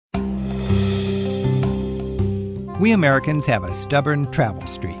We Americans have a stubborn travel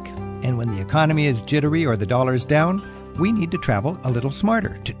streak, and when the economy is jittery or the dollar's down, we need to travel a little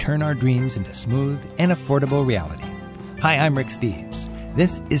smarter to turn our dreams into smooth and affordable reality. Hi, I'm Rick Steves.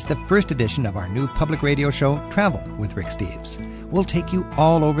 This is the first edition of our new public radio show, Travel with Rick Steves. We'll take you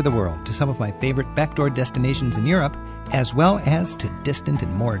all over the world to some of my favorite backdoor destinations in Europe, as well as to distant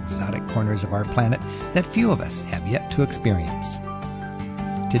and more exotic corners of our planet that few of us have yet to experience.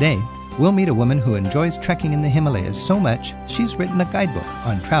 Today, we'll meet a woman who enjoys trekking in the Himalayas so much she's written a guidebook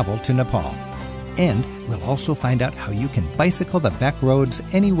on travel to Nepal. And we'll also find out how you can bicycle the back roads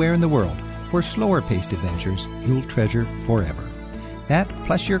anywhere in the world for slower-paced adventures you'll treasure forever. That,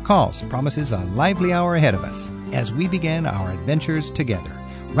 plus your calls, promises a lively hour ahead of us as we begin our adventures together.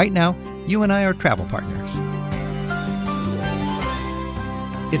 Right now, you and I are travel partners.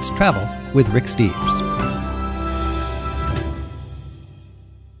 It's Travel with Rick Steves.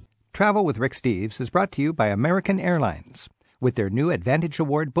 Travel with Rick Steves is brought to you by American Airlines. With their new Advantage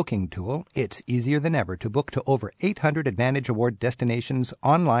Award booking tool, it's easier than ever to book to over 800 Advantage Award destinations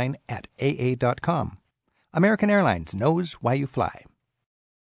online at aa.com. American Airlines knows why you fly.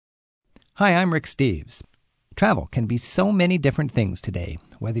 Hi, I'm Rick Steves. Travel can be so many different things today,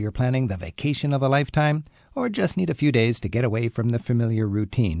 whether you're planning the vacation of a lifetime or just need a few days to get away from the familiar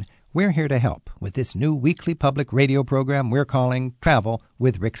routine. We're here to help with this new weekly public radio program we're calling Travel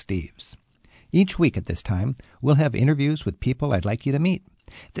with Rick Steves. Each week at this time, we'll have interviews with people I'd like you to meet.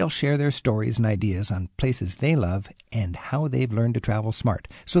 They'll share their stories and ideas on places they love and how they've learned to travel smart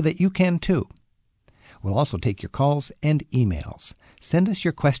so that you can too. We'll also take your calls and emails. Send us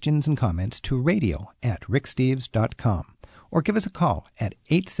your questions and comments to radio@ricksteves.com or give us a call at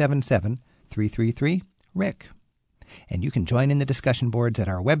 877-333-RICK. And you can join in the discussion boards at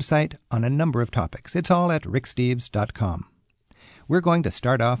our website on a number of topics. It's all at ricksteves.com. We're going to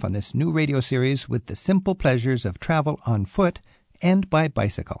start off on this new radio series with the simple pleasures of travel on foot and by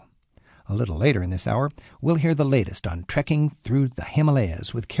bicycle. A little later in this hour, we'll hear the latest on trekking through the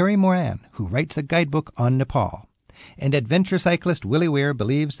Himalayas with Carrie Moran, who writes a guidebook on Nepal. And adventure cyclist Willie Weir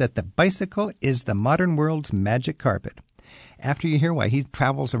believes that the bicycle is the modern world's magic carpet. After you hear why he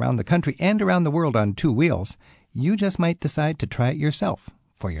travels around the country and around the world on two wheels, you just might decide to try it yourself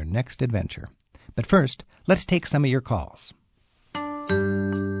for your next adventure. But first, let's take some of your calls.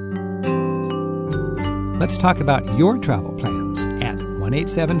 Let's talk about your travel plans at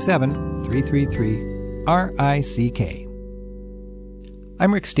 1-877-333-RICK.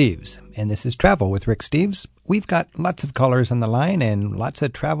 I'm Rick Steves, and this is Travel with Rick Steves. We've got lots of callers on the line and lots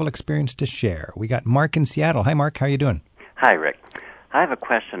of travel experience to share. We got Mark in Seattle. Hi, Mark. How are you doing? Hi, Rick. I have a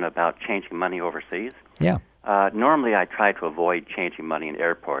question about changing money overseas. Yeah. Normally, I try to avoid changing money in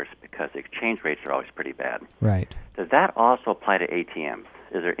airports because the exchange rates are always pretty bad. Right. Does that also apply to ATMs?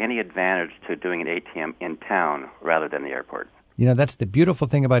 Is there any advantage to doing an ATM in town rather than the airport? You know, that's the beautiful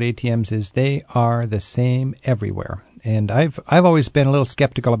thing about ATMs is they are the same everywhere. And I've always been a little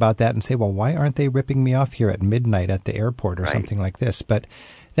skeptical about that and say, well, why aren't they ripping me off here at midnight at the airport or something like this? But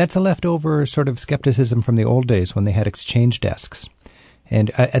that's a leftover sort of skepticism from the old days when they had exchange desks. And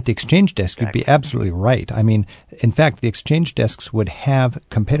at the exchange desk, you'd be absolutely right. I mean, in fact, the exchange desks would have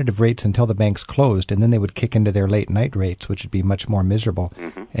competitive rates until the banks closed, and then they would kick into their late night rates, which would be much more miserable,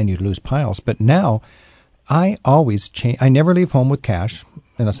 and you'd lose piles. But now, I always change. I never leave home with cash,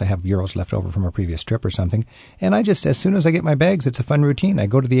 unless I have euros left over from a previous trip or something. And I just, as soon as I get my bags, it's a fun routine. I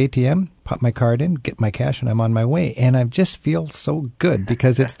go to the ATM, pop my card in, get my cash, and I'm on my way. And I just feel so good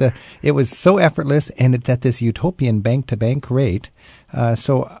because it was so effortless, and it's at this utopian bank-to-bank rate.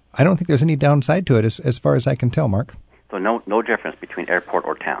 So I don't think there's any downside to it as far as I can tell, Mark. So no difference between airport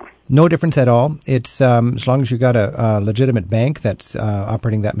or town? No difference at all. It's as long as you got a legitimate bank that's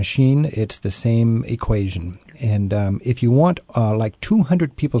operating that machine, it's the same equation. And if you want like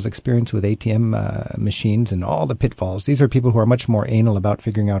 200 people's experience with ATM machines and all the pitfalls, these are people who are much more anal about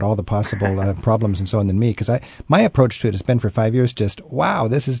figuring out all the possible problems and so on than me. Because my approach to it has been for 5 years just, wow,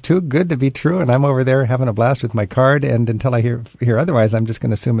 this is too good to be true. And I'm over there having a blast with my card. And until I hear otherwise, I'm just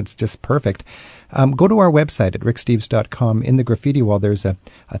going to assume it's just perfect. Go to our website at ricksteves.com. In the graffiti wall, there's a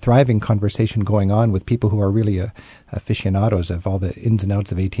thriving conversation going on with people who are really aficionados of all the ins and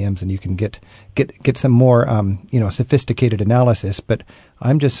outs of ATMs, and you can get some more sophisticated analysis. But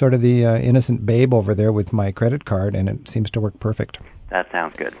I'm just sort of the innocent babe over there with my credit card, and it seems to work perfect. That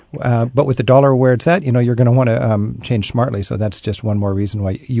sounds good. But with the dollar where it's at, you're going to want to change smartly. So that's just one more reason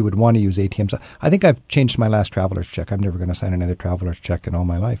why you would want to use ATMs. I think I've changed my last traveler's check. I'm never going to sign another traveler's check in all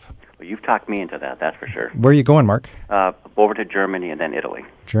my life. Well, you've talked me into that's for sure. Where are you going, Mark? Over to Germany and then Italy.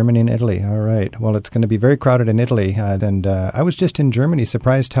 Germany and Italy. All right. Well, it's going to be very crowded in Italy. And I was just in Germany,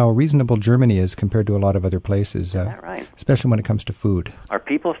 surprised how reasonable Germany is compared to a lot of other places. Is that right? Especially when it comes to food. Are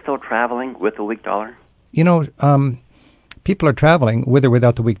people still traveling with the weak dollar? People are traveling with or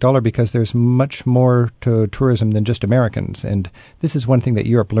without the weak dollar because there's much more to tourism than just Americans. And this is one thing that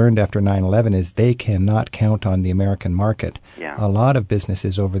Europe learned after 9/11 is they cannot count on the American market. Yeah. A lot of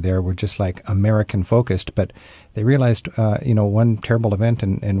businesses over there were just like American focused, but they realized, one terrible event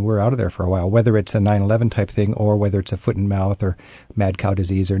and we're out of there for a while, whether it's a 9/11 type thing or whether it's a foot and mouth or mad cow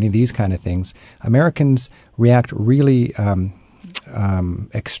disease or any of these kind of things. Americans react really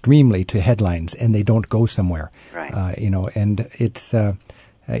extremely to headlines, and they don't go somewhere. Right. And it's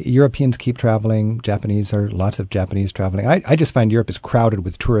Europeans keep traveling. Lots of Japanese traveling. I just find Europe is crowded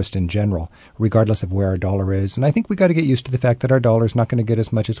with tourists in general, regardless of where our dollar is. And I think we got to get used to the fact that our dollar is not going to get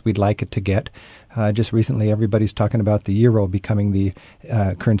as much as we'd like it to get. Just recently, everybody's talking about the euro becoming the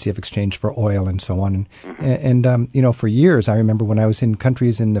currency of exchange for oil and so on. And for years, I remember when I was in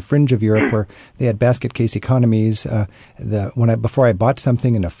countries in the fringe of Europe where they had basket case economies. Before I bought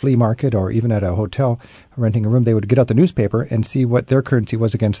something in a flea market or even at a hotel renting a room, they would get out the newspaper and see what their currency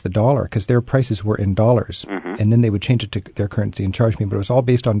was against the dollar because their prices were in dollars. And then they would change it to their currency and charge me, but it was all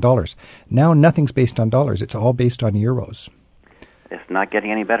based on dollars. Now nothing's based on dollars. It's all based on euros. It's not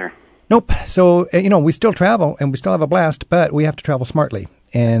getting any better. Nope. So, we still travel and we still have a blast, but we have to travel smartly.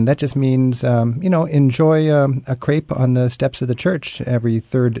 And that just means, enjoy a crepe on the steps of the church every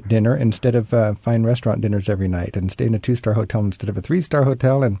third dinner instead of fine restaurant dinners every night, and stay in a 2-star hotel instead of a 3-star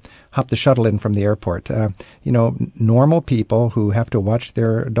hotel, and hop the shuttle in from the airport. Normal people who have to watch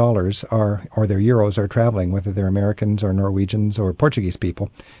their dollars or their euros are traveling, whether they're Americans or Norwegians or Portuguese people.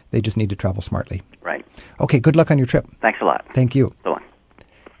 They just need to travel smartly. Right. Okay, good luck on your trip. Thanks a lot. Thank you. So long.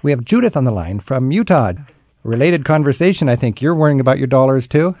 We have Judith on the line from Utah. Related conversation, I think. You're worrying about your dollars,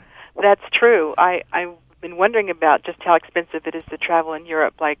 too? That's true. I've been wondering about just how expensive it is to travel in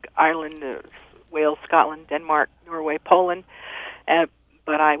Europe, like Ireland, Wales, Scotland, Denmark, Norway, Poland.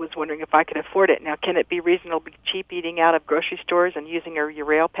 But I was wondering if I could afford it. Now, can it be reasonably cheap eating out of grocery stores and using a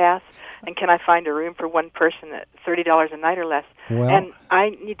Eurail pass? And can I find a room for one person at $30 a night or less? Well, and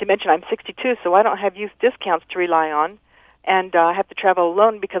I need to mention I'm 62, so I don't have youth discounts to rely on. And I have to travel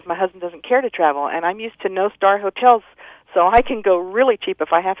alone because my husband doesn't care to travel. And I'm used to no-star hotels, so I can go really cheap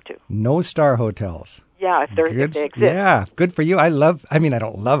if I have to. No-star hotels. Yeah, if they exist. Yeah, good for you. I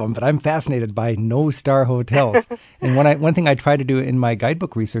don't love them, but I'm fascinated by no-star hotels. And one thing I try to do in my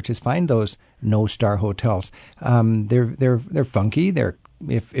guidebook research is find those no-star hotels. They're funky.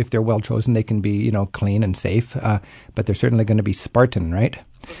 If they're well chosen, they can be clean and safe. But they're certainly going to be Spartan, right?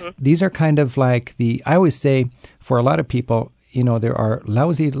 Mm-hmm. These are kind of like I always say, for a lot of people, there are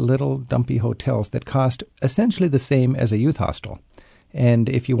lousy little dumpy hotels that cost essentially the same as a youth hostel. And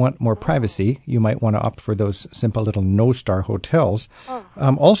if you want more privacy, you might want to opt for those simple little no-star hotels. Oh.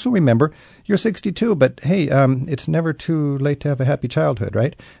 Also remember, you're 62, but hey, it's never too late to have a happy childhood,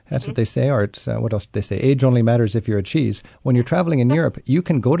 right? That's what they say, or it's what else do they say? Age only matters if you're a cheese. When you're traveling in Europe, you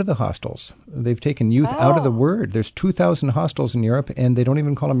can go to the hostels. They've taken youth out of the word. There's 2,000 hostels in Europe, and they don't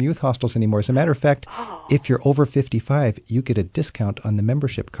even call them youth hostels anymore. As a matter of fact, if you're over 55, you get a discount on the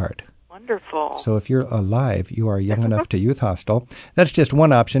membership card. Wonderful. So if you're alive, you are young enough to youth hostel. That's just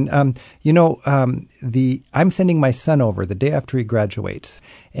one option. I'm sending my son over the day after he graduates,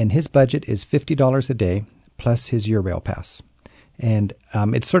 and his budget is $50 a day plus his Eurail pass. And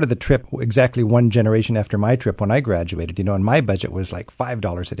it's sort of the trip exactly one generation after my trip when I graduated, and my budget was like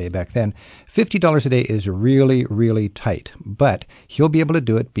 $5 a day back then. $50 a day is really, really tight, but he'll be able to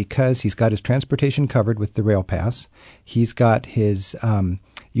do it because he's got his transportation covered with the Rail Pass. He's got his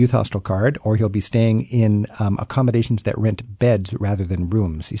youth hostel card, or he'll be staying in accommodations that rent beds rather than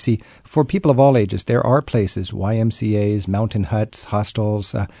rooms. You see, for people of all ages, there are places, YMCAs, mountain huts,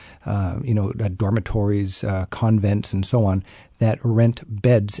 hostels, dormitories, convents, and so on, that rent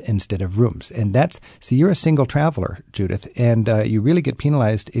beds instead of rooms. And you're a single traveler, Judith, and you really get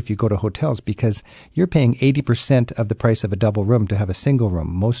penalized if you go to hotels because you're paying 80% of the price of a double room to have a single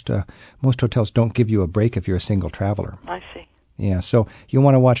room. Most hotels don't give you a break if you're a single traveler. I see. Yeah, so you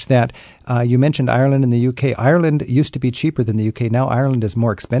want to watch that. You mentioned Ireland and the UK. Ireland used to be cheaper than the UK. Now Ireland is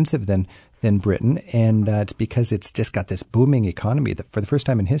more expensive than than Britain, and it's because it's just got this booming economy. That for the first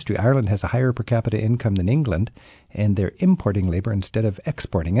time in history, Ireland has a higher per capita income than England, and they're importing labor instead of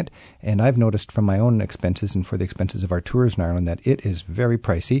exporting it. And I've noticed from my own expenses and for the expenses of our tours in Ireland that it is very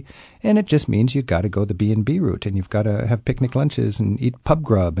pricey, and it just means you've got to go the B&B route, and you've got to have picnic lunches and eat pub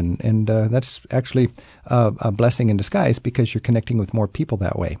grub, and that's actually a blessing in disguise because you're connecting with more people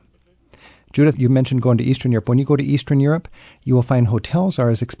that way. Judith, you mentioned going to Eastern Europe. When you go to Eastern Europe, you will find hotels are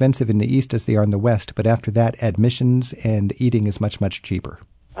as expensive in the East as they are in the West, but after that, admissions and eating is much, much cheaper.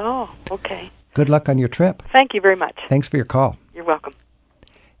 Oh, okay. Good luck on your trip. Thank you very much. Thanks for your call. You're welcome.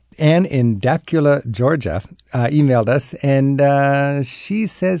 Anne in Dacula, Georgia, emailed us, and she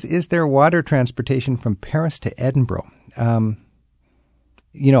says, is there water transportation from Paris to Edinburgh?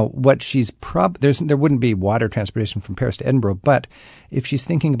 What she's there wouldn't be water transportation from Paris to Edinburgh, but if she's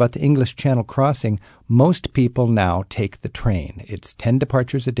thinking about the English Channel crossing, most people now take the train. It's 10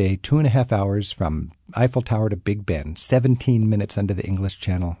 departures a day, 2.5 hours from Eiffel Tower to Big Ben, 17 minutes under the English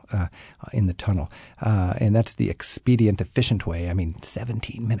Channel in the tunnel. And that's the expedient, efficient way.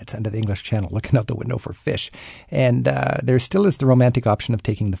 17 minutes under the English Channel, looking out the window for fish. And there still is the romantic option of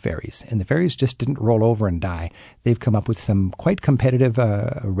taking the ferries. And the ferries just didn't roll over and die. They've come up with some quite competitive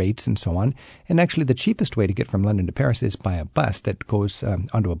rates and so on. And actually the cheapest way to get from London to Paris is by a bus that goes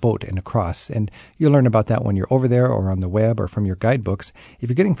onto a boat and across. And you'll learn about that when you're over there or on the web or from your guidebooks. If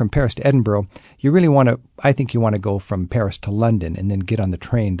you're getting from Paris to Edinburgh, you really I think you want to go from Paris to London and then get on the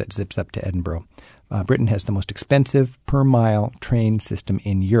train that zips up to Edinburgh. Britain has the most expensive per-mile train system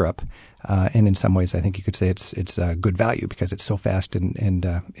in Europe, and in some ways I think you could say it's good value because it's so fast and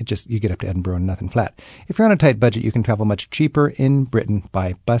you get up to Edinburgh and nothing flat. If you're on a tight budget, you can travel much cheaper in Britain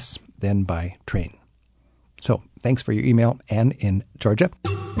by bus than by train. So thanks for your email, Anne in Georgia.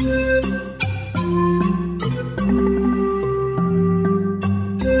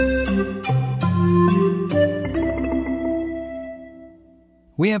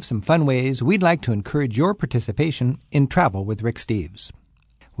 We have some fun ways we'd like to encourage your participation in Travel with Rick Steves.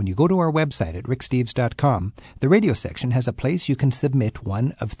 When you go to our website at ricksteves.com, the radio section has a place you can submit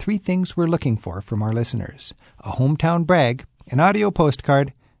one of 3 things we're looking for from our listeners: a hometown brag, an audio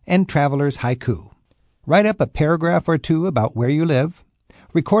postcard, and traveler's haiku. Write up a paragraph or 2 about where you live.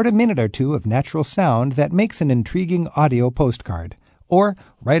 Record a minute or 2 of natural sound that makes an intriguing audio postcard. Or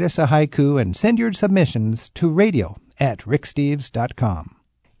write us a haiku and send your submissions to radio@ricksteves.com.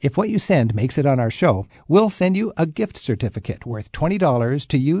 If what you send makes it on our show, we'll send you a gift certificate worth $20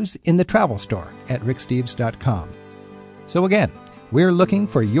 to use in the travel store at ricksteves.com. So again, we're looking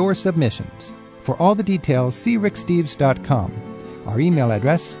for your submissions. For all the details, see ricksteves.com. Our email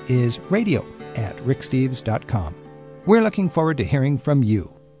address is radio@ricksteves.com. We're looking forward to hearing from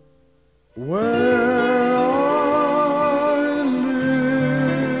you.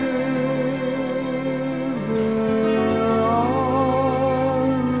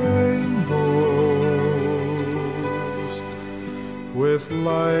 With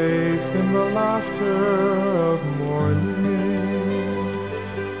life in the laughter of morning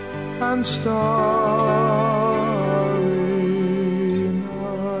and starry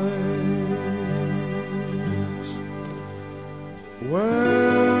nights, where I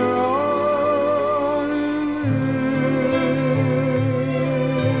live,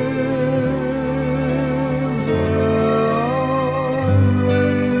 there are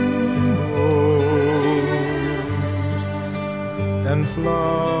rainbows and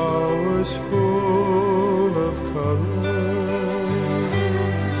flowers full of colors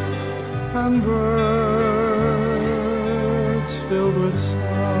and birds filled with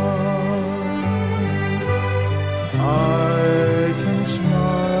song. I can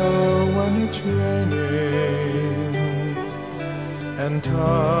smile when it's raining and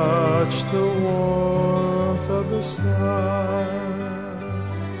touch the warmth of the sun.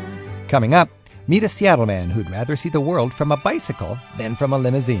 Coming up, meet a Seattle man who'd rather see the world from a bicycle than from a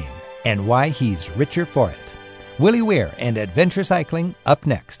limousine, and why he's richer for it. Willie Weir and adventure cycling up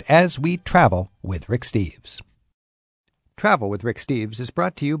next as we travel with Rick Steves. Travel with Rick Steves is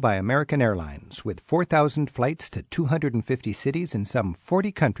brought to you by American Airlines, with 4,000 flights to 250 cities in some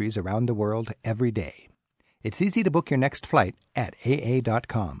 40 countries around the world every day. It's easy to book your next flight at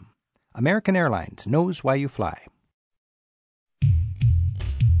AA.com. American Airlines knows why you fly.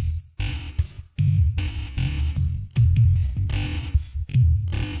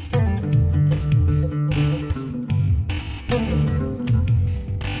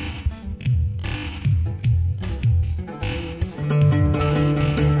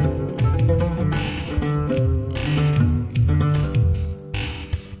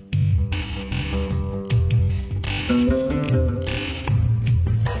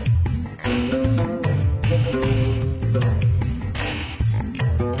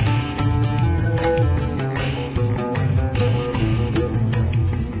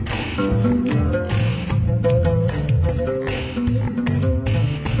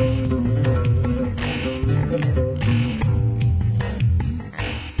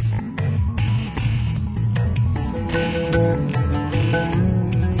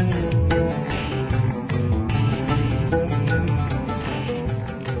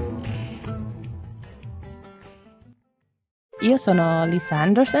 Io sono Lisa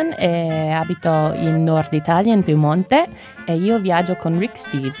Anderson e abito in Nord Italia, in Piemonte, e io viaggio con Rick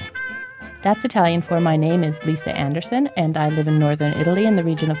Steves. That's Italian for my name is Lisa Anderson, and I live in northern Italy in the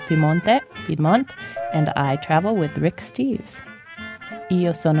region of Piedmont, and I travel with Rick Steves.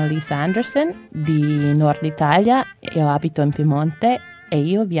 Io sono Lisa Anderson di Nord Italia, io abito in Piemonte, e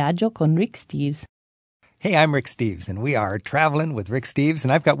io viaggio con Rick Steves. Hey, I'm Rick Steves, and we are traveling with Rick Steves,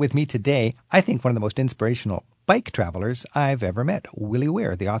 and I've got with me today, I think, one of the most inspirational bike travelers I've ever met, Willie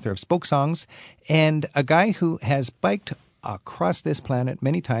Weir, the author of Spoke Songs, and a guy who has biked across this planet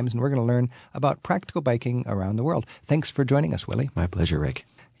many times, and we're going to learn about practical biking around the world. Thanks for joining us, Willie. My pleasure, Rick.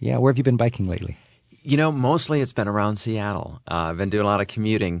 Yeah, where have you been biking lately? You know, mostly it's been around Seattle. I've been doing a lot of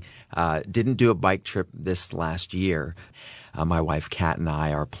commuting. Didn't do a bike trip this last year. My wife, Kat, and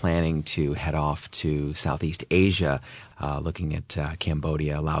I are planning to head off to Southeast Asia, looking at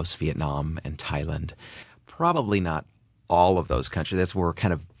Cambodia, Laos, Vietnam, and Thailand. Probably not all of those countries. That's what we're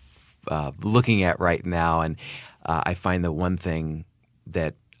kind of looking at right now. And I find the one thing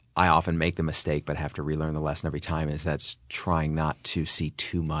that I often make the mistake but have to relearn the lesson every time is that's trying not to see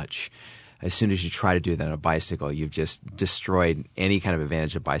too much. As soon as you try to do that on a bicycle, you've just destroyed any kind of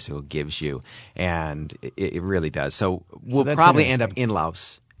advantage a bicycle gives you, and it really does. So we'll probably end up in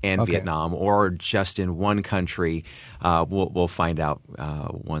Laos and Vietnam, or just in one country. We'll find out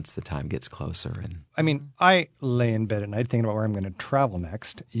once the time gets closer. And I mean, I lay in bed at night thinking about where I'm going to travel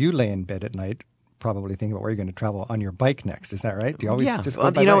next. You lay in bed at night probably thinking about where you're going to travel on your bike next. Is that right? Do you always just go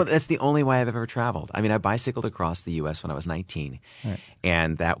by bike? That's the only way I've ever traveled. I mean, I bicycled across the U.S. when I was 19,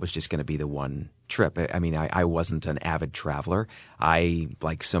 and that was just going to be the one trip. I mean, I wasn't an avid traveler. I,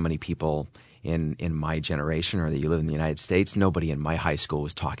 like so many people in my generation, or that you live in the United States, nobody in my high school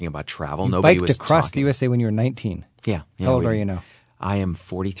was talking about travel. Nobody biked across the USA when you were 19? Yeah. How old are you now? I am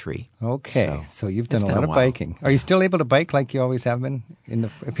 43. Okay, so you've done a lot of biking. Are you still able to bike like you always have been?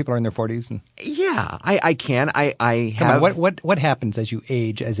 If people are in their 40s? Yeah, I can. I Come have. on, what happens as you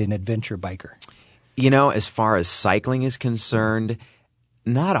age as an adventure biker? You know, as far as cycling is concerned,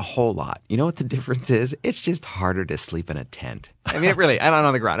 not a whole lot. You know what the difference is? It's just harder to sleep in a tent. I mean, it really, and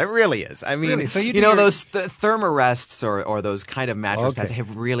on the ground, it really is. I mean, really? So those thermarests or those kind of mattress pads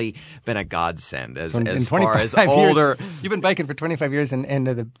have really been a godsend as far as older. Years, you've been biking for 25 years, and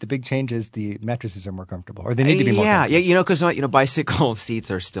the big change is the mattresses are more comfortable, or they need to be more comfortable. Yeah, because bicycle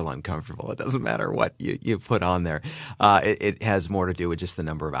seats are still uncomfortable. It doesn't matter what you put on there. It has more to do with just the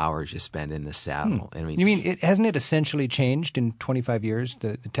number of hours you spend in the saddle. I mean, you mean hasn't it essentially changed in 25 years?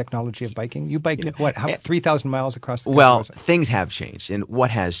 The technology of biking? You biked 3,000 miles across the country? Well, things have changed. And what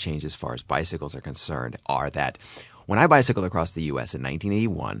has changed as far as bicycles are concerned are that when I bicycled across the U.S. in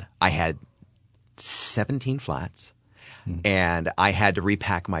 1981, I had 17 flats, and I had to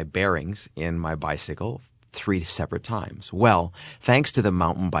repack my bearings in my bicycle 3 separate times. Well, thanks to the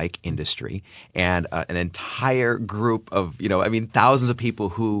mountain bike industry and an entire group of, thousands of people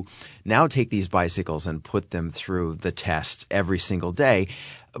who now take these bicycles and put them through the test every single day,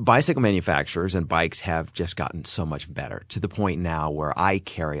 bicycle manufacturers and bikes have just gotten so much better to the point now where I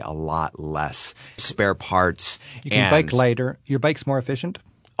carry a lot less spare parts. You can bike lighter. Your bike's more efficient?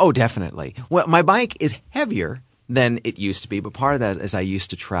 Oh, definitely. Well, my bike is heavier than it used to be, but part of that is I used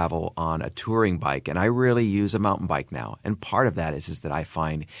to travel on a touring bike, and I really use a mountain bike now. And part of that is that I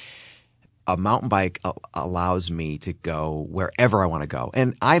find a mountain bike allows me to go wherever I want to go.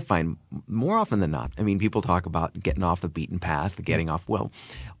 And I find more often than not, people talk about getting off the beaten path,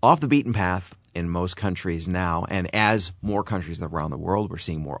 off the beaten path in most countries now, and as more countries around the world, we're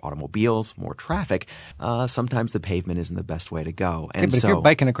seeing more automobiles, more traffic, sometimes the pavement isn't the best way to go. And but if you're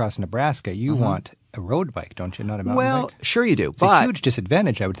biking across Nebraska, you want a road bike, don't you? Not a mountain bike? Well, sure you do. It's a huge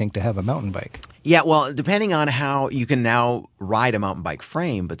disadvantage, I would think, to have a mountain bike. Yeah, well, depending on how you can now ride a mountain bike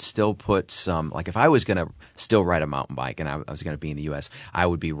frame, but still put some, like if I was going to still ride a mountain bike and I was going to be in the U.S., I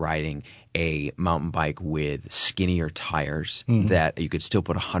would be riding a mountain bike with skinnier tires that you could still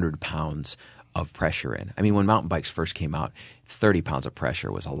put 100 pounds of pressure in. I mean, when mountain bikes first came out, 30 pounds of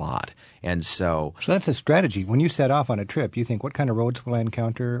pressure was a lot. And so that's a strategy. When you set off on a trip, you think, what kind of roads will I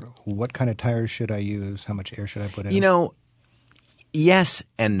encounter? What kind of tires should I use? How much air should I put in? Yes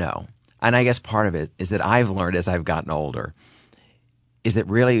and no. And I guess part of it is that I've learned as I've gotten older is that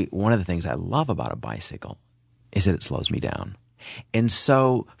really one of the things I love about a bicycle is that it slows me down. And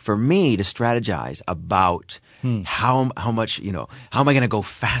so for me to strategize about how much, how am I going to go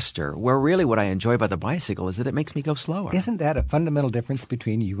faster, where really what I enjoy about the bicycle is that it makes me go slower. Isn't that a fundamental difference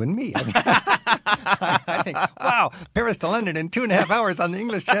between you and me? I mean, I think, wow, Paris to London in 2.5 hours on the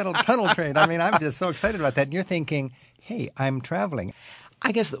English Channel tunnel train. I mean, I'm just so excited about that. And you're thinking, hey, I'm traveling.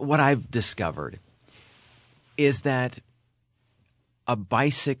 I guess what I've discovered is that a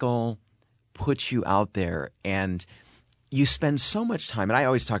bicycle puts you out there and you spend so much time, and I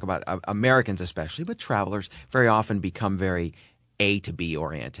always talk about Americans especially, but travelers very often become very A to B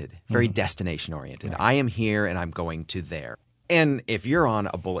oriented, very destination oriented. Right. I am here and I'm going to there. And if you're on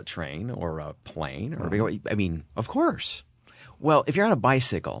a bullet train or a plane, I mean, of course. Well, if you're on a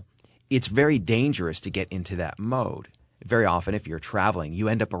bicycle, it's very dangerous to get into that mode. Very often, if you're traveling, you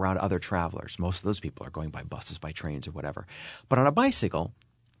end up around other travelers. Most of those people are going by buses, by trains, or whatever. But on a bicycle,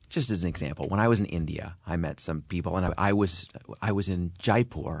 just as an example, when I was in India, I met some people, and I was in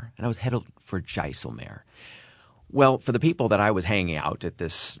Jaipur, and I was headed for Jaisalmer. Well, for the people that I was hanging out at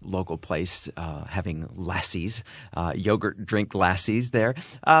this local place, having lassies, yogurt drink lassies there,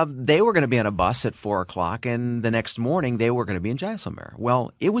 they were going to be on a bus at 4 o'clock, and the next morning they were going to be in Jaisalmer.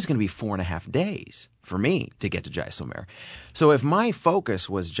 Well, it was going to be 4.5 days for me to get to Jaisalmer. So if my focus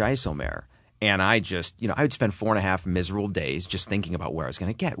was Jaisalmer, and I just, I would spend 4.5 miserable days just thinking about where I was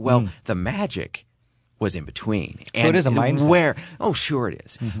going to get. Well, the magic was in between. So it is a mindset. Oh, sure it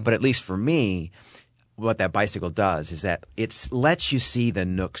is. Mm-hmm. But at least for me, what that bicycle does is that it lets you see the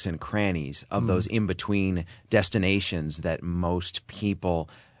nooks and crannies of those in-between destinations that most people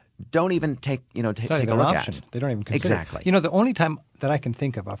don't even take a look at. They don't even consider. Exactly. The only time that I can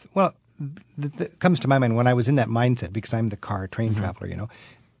think of, that comes to my mind when I was in that mindset, because I'm the train traveler,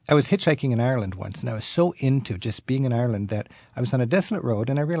 I was hitchhiking in Ireland once, and I was so into just being in Ireland that I was on a desolate road,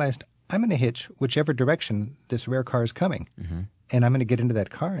 and I realized I'm going to hitch whichever direction this rare car is coming. Mm-hmm. And I'm going to get into that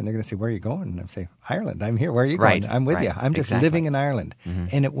car, and they're going to say, where are you going? And I'm saying, Ireland. I'm here. Where are you going? I'm with you. I'm just living in Ireland. Mm-hmm.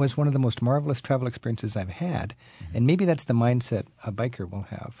 And it was one of the most marvelous travel experiences I've had. Mm-hmm. And maybe that's the mindset a biker will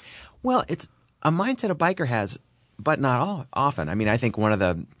have. Well, it's a mindset a biker has, but not often. I mean, I think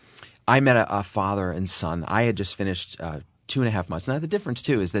I met a father and son. I had just finished 2.5 months. Now, the difference,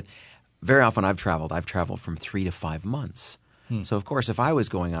 too, is that very often I've traveled from 3 to 5 months. So, of course, if I was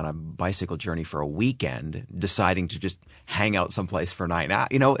going on a bicycle journey for a weekend, deciding to just hang out someplace for 9 hours,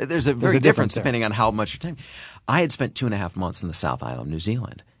 there's a difference depending on how much time. I had spent 2.5 months in the South Island, New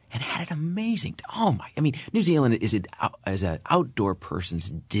Zealand, and had an amazing New Zealand is an outdoor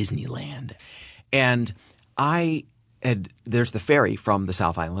person's Disneyland. And there's the ferry from the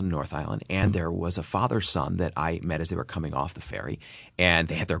South Island, North Island, and there was a father-son that I met as they were coming off the ferry, and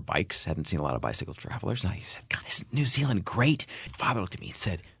they had their bikes, hadn't seen a lot of bicycle travelers, and I said, God, isn't New Zealand great? Father looked at me and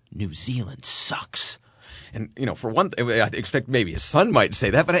said, New Zealand sucks. And, for one thing, I expect maybe his son might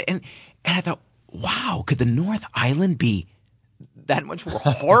say that, but I thought, wow, could the North Island be that much more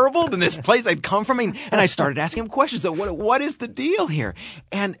horrible than this place I'd come from? And I started asking him questions. So what is the deal here?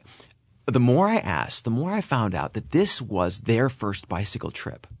 And the more I asked, the more I found out that this was their first bicycle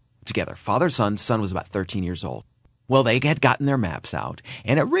trip together. Father, son was about 13 years old. Well, they had gotten their maps out,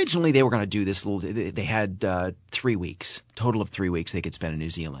 and originally they were going to do this they had 3 weeks, total of 3 weeks they could spend in New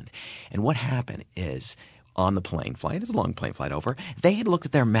Zealand. And what happened is, on the plane flight, it's a long plane flight over, they had looked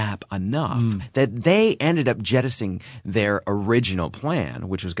at their map enough that they ended up jettisoning their original plan,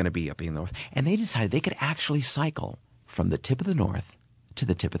 which was going to be up in the north, and they decided they could actually cycle from the tip of the north to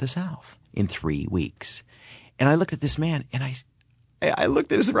the tip of the south in 3 weeks. And I looked at this man, and I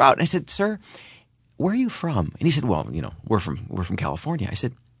looked at his route, and I said, sir, where are you from? And he said, well, we're from California. I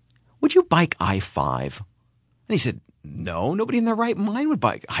said, would you bike I-5? And he said, no, nobody in their right mind would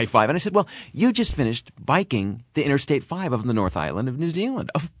bike I-5. And I said, well, you just finished biking the Interstate 5 of the North Island of New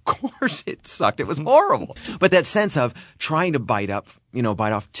Zealand. Of course it sucked. It was horrible. But that sense of trying to bite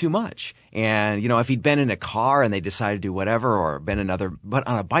off too much. And, if he'd been in a car and they decided to do whatever, or but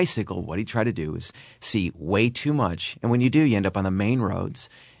on a bicycle, what he'd try to do is see way too much. And when you do, you end up on the main roads.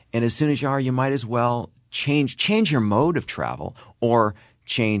 And as soon as you might as well change your mode of travel or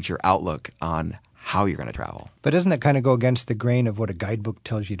change your outlook on how you're going to travel. But doesn't that kind of go against the grain of what a guidebook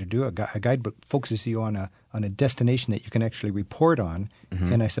tells you to do? A guidebook focuses you on a destination that you can actually report on,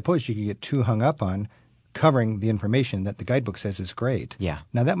 and I suppose you could get too hung up on covering the information that the guidebook says is great. Yeah.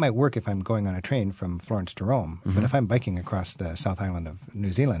 Now, that might work if I'm going on a train from Florence to Rome, but if I'm biking across the South Island of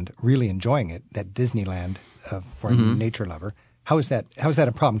New Zealand, really enjoying it, that Disneyland for a nature lover, how is that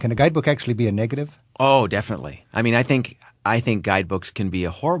a problem? Can a guidebook actually be a negative? Oh, definitely. I mean, I think guidebooks can be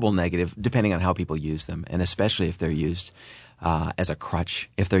a horrible negative depending on how people use them, and especially if they're used as a crutch,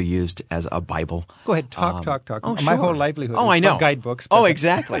 if they're used as a Bible. Go ahead, talk. Oh, My sure. whole livelihood Oh, is I know. from guidebooks. Oh,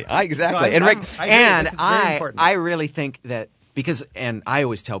 exactly. Exactly. No, Rick, this is very important. I really think that and I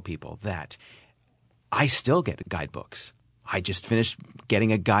always tell people that I still get guidebooks. I just finished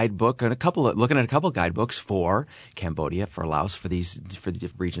getting a guidebook and looking at a couple of guidebooks for Cambodia, for Laos, for the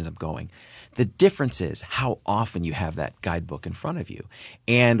different regions I'm going. The difference is how often you have that guidebook in front of you,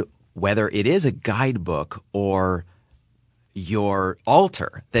 and whether it is a guidebook or your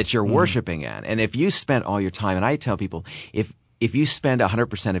altar that you're worshiping at. And if you spent all your time, and I tell people, if you spend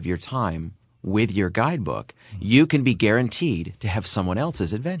 100% of your time with your guidebook, you can be guaranteed to have someone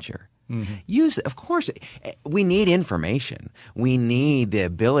else's adventure. Of course, we need information. We need the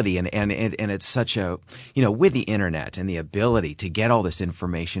ability, and it's such a, with the internet and the ability to get all this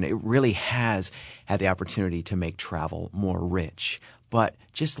information, it really has had the opportunity to make travel more rich. But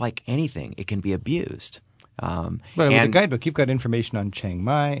just like anything, it can be abused. But with the guidebook, you've got information on Chiang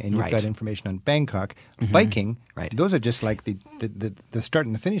Mai and you've got information on Bangkok. Biking, those are just like the start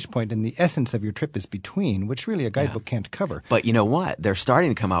and the finish point, and the essence of your trip is between, which really a guidebook can't cover. But you know what? They're starting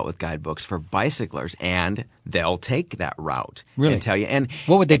to come out with guidebooks for bicyclers, and they'll take that route and tell you. And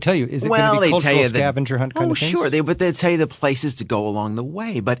what would they tell you? Is it going to be cultural scavenger hunt kind of things? Oh, sure. But they'd tell you the places to go along the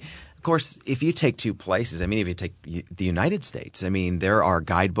way. But of course, if you take two places, if you take the United States, there are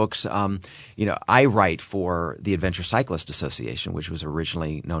guidebooks. I write for the Adventure Cyclist Association, which was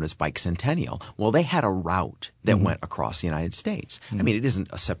originally known as Bike Centennial. Well, they had a route that went across the United States. It isn't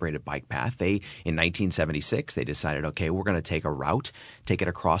a separated bike path. In 1976, they decided, okay, we're going to take a route, take it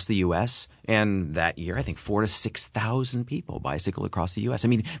across the U.S., and that year, I think 4,000 to 6,000 people bicycled across the U.S.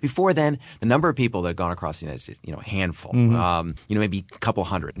 Before then, the number of people that had gone across the United States, a handful, maybe a couple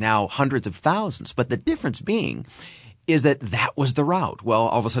hundred. Now, hundreds of thousands. But the difference being is that was the route. Well,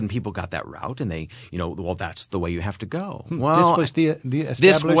 all of a sudden people got that route and they, that's the way you have to go. Well, this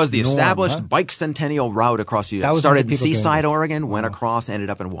was the established Bike Centennial route across the U.S. Started in Seaside, Oregon, went across, ended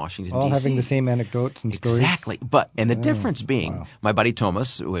up in Washington, D.C. All having the same anecdotes and stories. Exactly. And the difference being, my buddy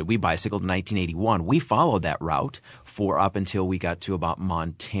Thomas, we bicycled in 1981. We followed that route up until we got to about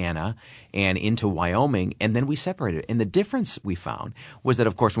Montana and into Wyoming, and then we separated. And the difference we found was that,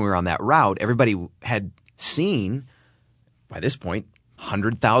 of course, when we were on that route, everybody had seen, by this point,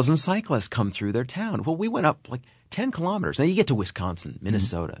 100,000 cyclists come through their town. Well, we went up like 10 kilometers. Now you get to Wisconsin,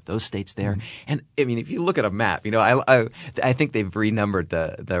 Minnesota, those states there. And if you look at a map, I think they've renumbered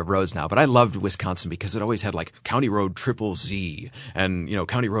the roads now, but I loved Wisconsin because it always had like County Road Triple Z and,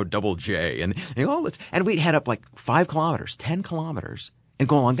 County Road Double J and we'd head up like 5 kilometers, 10 kilometers and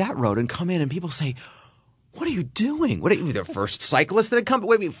go along that road and come in and people say, what are you doing? What are you, the first cyclist that had come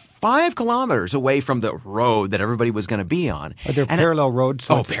 5 kilometers away from the road that everybody was going to be on? Are there parallel roads?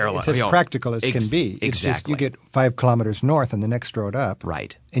 So parallel. It's as practical as can be. It's just you get 5 kilometers north and the next road up.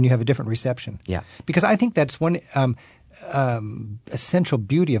 Right. And you have a different reception. Yeah. Because I think that's one essential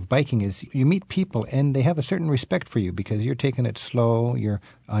beauty of biking is you meet people and they have a certain respect for you because you're taking it slow, you're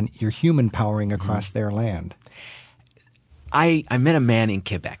human powering across their land. I met a man in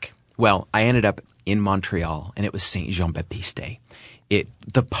Quebec. Well, I ended up in Montreal, and it was Saint Jean-Baptiste Day.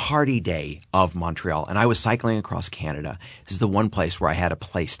 The party day of Montreal, and I was cycling across Canada. This is the one place where I had a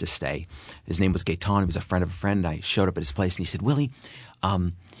place to stay. His name was Gaetan. He was a friend of a friend. I showed up at his place, and he said, Willie,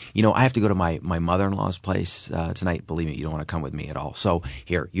 I have to go to my mother-in-law's place tonight. Believe me, you don't want to come with me at all. So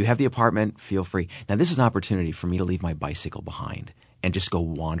here, you have the apartment. Feel free. Now, this is an opportunity for me to leave my bicycle behind and just go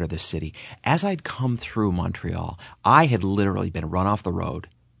wander the city. As I'd come through Montreal, I had literally been run off the road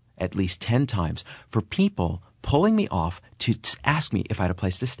at least 10 times for people pulling me off to ask me if I had a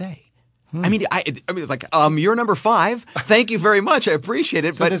place to stay. It's like, you're number 5. Thank you very much. I appreciate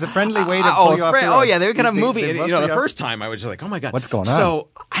it. So but there's a friendly way to pull you off the road. Oh, yeah, they're kind of moving. The first time I was just like, oh, my God. What's going on? So,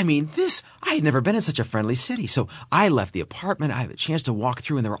 I had never been in such a friendly city. So I left the apartment. I had a chance to walk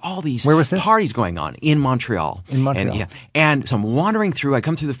through, and there were all these parties going on in Montreal. And so I'm wandering through. I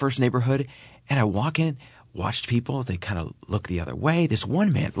come through the first neighborhood, and I walk in. Watched people, they kind of looked the other way. This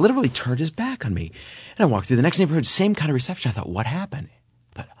one man literally turned his back on me. And I walked through the next neighborhood, same kind of reception. I thought, what happened?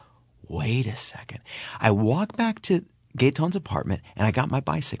 But wait a second. I walked back to Gaetan's apartment and I got my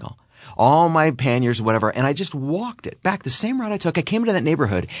bicycle, all my panniers, whatever, and I just walked it back the same route I took. I came into that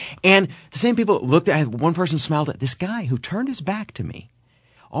neighborhood and the same people looked at, one person smiled at this guy who turned his back to me.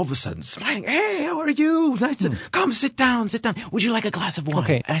 All of a sudden, smiling, hey, how are you? Nice to come, sit down. Would you like a glass of wine?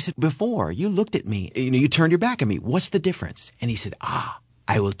 Okay. And I said, before, you looked at me, you turned your back on me. What's the difference? And he said,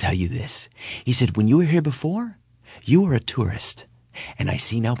 I will tell you this. He said, when you were here before, you were a tourist. And I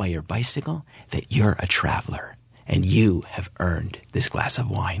see now by your bicycle that you're a traveler. And you have earned this glass of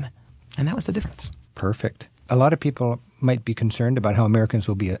wine. And that was the difference. Perfect. A lot of people might be concerned about how Americans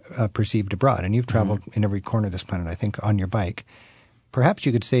will be perceived abroad. And you've traveled in every corner of this planet, I think, on your bike. Perhaps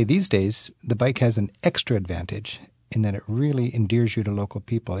you could say these days the bike has an extra advantage in that it really endears you to local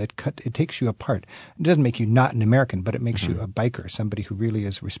people. It takes you apart. It doesn't make you not an American, but it makes you a biker, somebody who really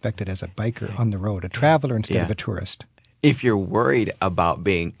is respected as a biker on the road, a traveler instead of a tourist. If you're worried about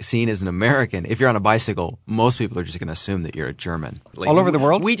being seen as an American, if you're on a bicycle, most people are just going to assume that you're a German. Like, all over the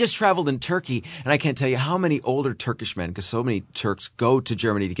world? We just traveled in Turkey, and I can't tell you how many older Turkish men, because so many Turks go to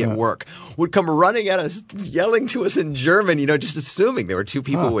Germany to get work, would come running at us, yelling to us in German, just assuming there were two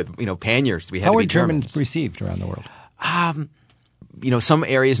people with, panniers. We had How to are be Germans Germans. received around the world? Some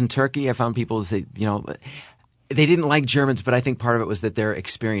areas in Turkey, I found people say, they didn't like Germans, but I think part of it was that their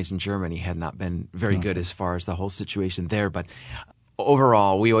experience in Germany had not been very good as far as the whole situation there. But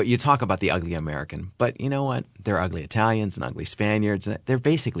overall, you talk about the ugly American, but you know what? There are ugly Italians and ugly Spaniards. And they're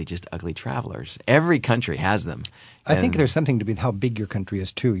basically just ugly travelers. Every country has them. I think there's something to be how big your country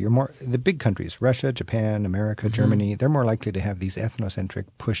is too. The big countries, Russia, Japan, America, Germany, they're more likely to have these ethnocentric,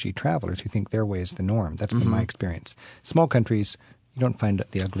 pushy travelers who think their way is the norm. That's been my experience. Small countries, you don't find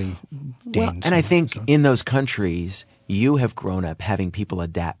the ugly Danes. Well, and I think in those countries, you have grown up having people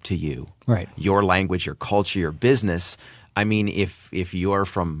adapt to you. Right. Your language, your culture, your business. I mean, if you're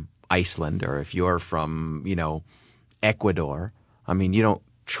from Iceland or if you're from, Ecuador, you don't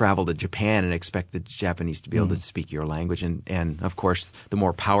travel to Japan and expect the Japanese to be able to speak your language. And of course, the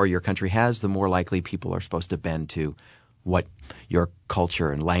more power your country has, the more likely people are supposed to bend to what your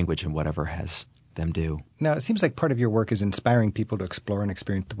culture and language and whatever has them do. Now, it seems like part of your work is inspiring people to explore and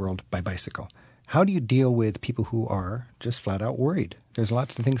experience the world by bicycle. How do you deal with people who are just flat out worried? There's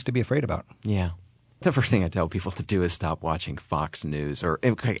lots of things to be afraid about. Yeah. The first thing I tell people to do is stop watching Fox News or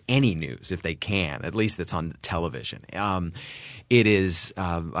any news if they can, at least that's on television. It is,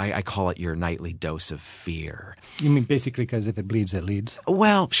 I call it your nightly dose of fear. You mean basically because if it bleeds, it leads?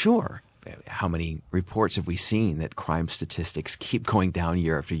 Well, sure. How many reports have we seen that crime statistics keep going down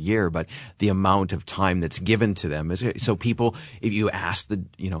year after year, but the amount of time that's given to them is so people, if you ask the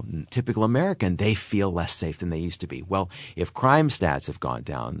typical American, they feel less safe than they used to be. Well, if crime stats have gone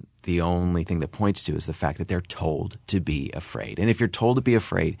down, the only thing that points to is the fact that they're told to be afraid. And if you're told to be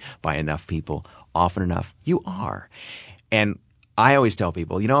afraid by enough people, often enough, you are. And I always tell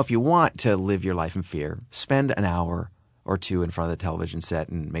people, if you want to live your life in fear, spend an hour or two in front of the television set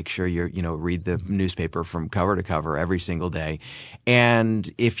and make sure read the newspaper from cover to cover every single day. And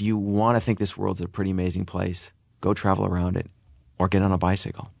if you want to think this world's a pretty amazing place, go travel around it or get on a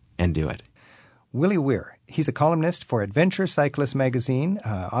bicycle and do it. Willie Weir. He's a columnist for Adventure Cyclist magazine,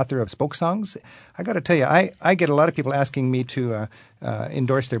 author of Spoke Songs. I got to tell you, I get a lot of people asking me to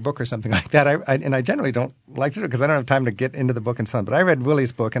endorse their book or something like that. And I generally don't like to do it because I don't have time to get into the book and so on. But I read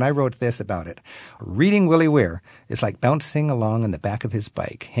Willie's book and I wrote this about it. Reading Willie Weir is like bouncing along on the back of his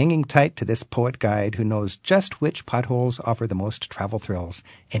bike, hanging tight to this poet guide who knows just which potholes offer the most travel thrills,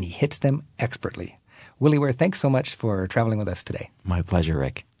 and he hits them expertly. Willie Weir, thanks so much for traveling with us today. My pleasure,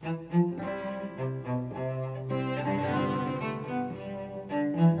 Rick.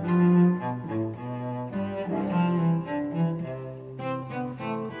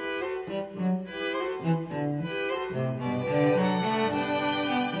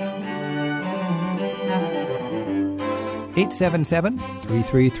 Eight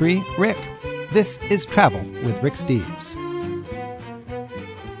 877-333-RICK. This is Travel with Rick Steves.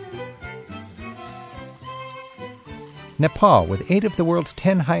 Nepal, with 8 of the world's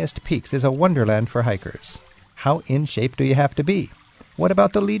 10 highest peaks, is a wonderland for hikers. How in shape do you have to be? What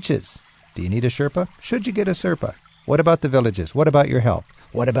about the leeches? Do you need a Sherpa? Should you get a Sherpa? What about the villages? What about your health?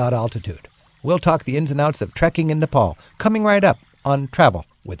 What about altitude? We'll talk the ins and outs of trekking in Nepal, coming right up on Travel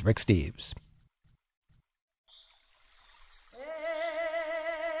with Rick Steves.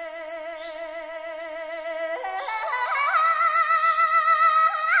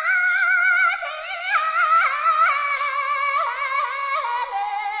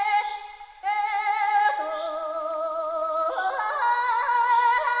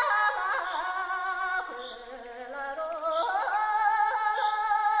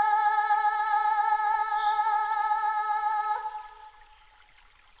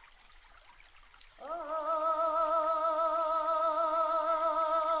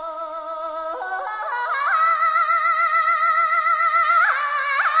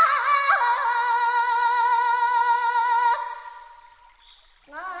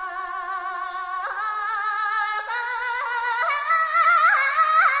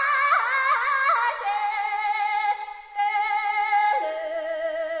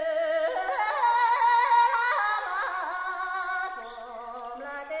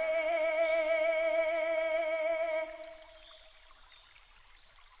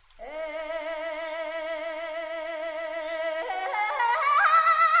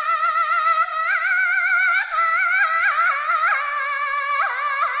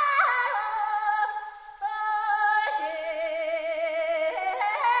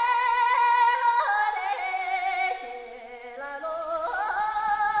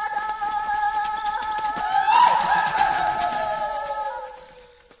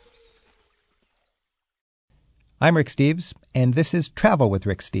 I'm Rick Steves, and this is Travel with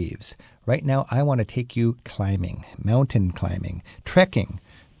Rick Steves. Right now, I want to take you climbing, mountain climbing, trekking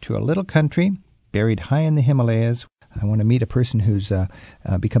to a little country buried high in the Himalayas. I want to meet a person who's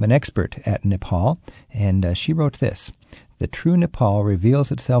become an expert at Nepal, and she wrote this: "The true Nepal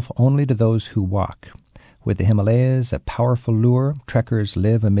reveals itself only to those who walk. With the Himalayas a powerful lure, trekkers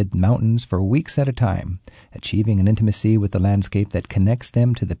live amid mountains for weeks at a time, achieving an intimacy with the landscape that connects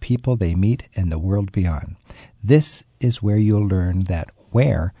them to the people they meet and the world beyond. This is where you'll learn that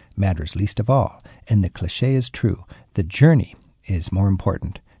where matters least of all, and the cliché is true. The journey is more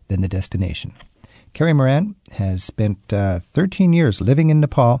important than the destination." Carrie Moran has spent 13 years living in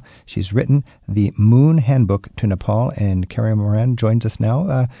Nepal. She's written the Moon Handbook to Nepal, and Carrie Moran joins us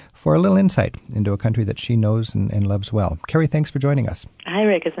now for a little insight into a country that she knows and loves well. Carrie, thanks for joining us. Hi,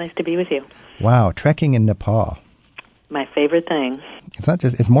 Rick. It's nice to be with you. Wow, trekking in Nepal. My favorite thing.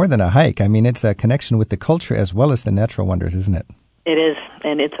 It's more than a hike. I mean, it's a connection with the culture as well as the natural wonders, isn't it? It is,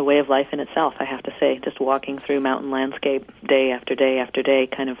 and it's a way of life in itself, I have to say. Just walking through mountain landscape day after day after day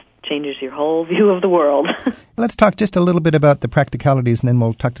kind of changes your whole view of the world. Let's talk just a little bit about the practicalities, and then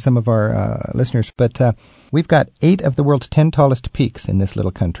we'll talk to some of our listeners. But we've got 8 of the world's 10 tallest peaks in this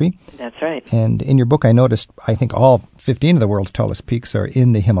little country. That's right. And in your book, I noticed, I think all 15 of the world's tallest peaks are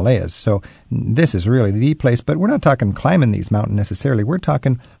in the Himalayas. So this is really the place. But we're not talking climbing these mountains necessarily. We're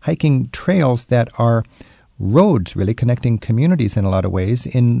talking hiking trails that are roads, really connecting communities in a lot of ways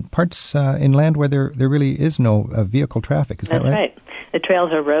in parts in land where there really is no vehicle traffic. Is that right? That's right. The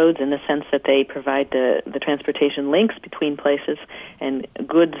trails are roads in the sense that they provide the transportation links between places, and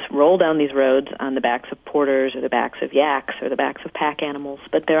goods roll down these roads on the backs of porters or the backs of yaks or the backs of pack animals,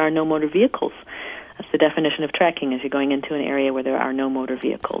 but there are no motor vehicles. That's the definition of trekking, is you're going into an area where there are no motor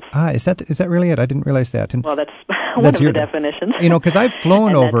vehicles. Is that really it? I didn't realize that. Well, that's one of the definitions. You know, because I've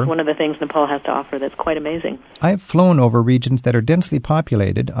flown over. That's one of the things Nepal has to offer that's quite amazing. I've flown over regions that are densely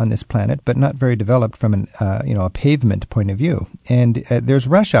populated on this planet, but not very developed from a pavement point of view. And there's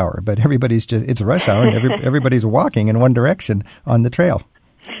rush hour, but it's rush hour, and everybody's walking in one direction on the trail.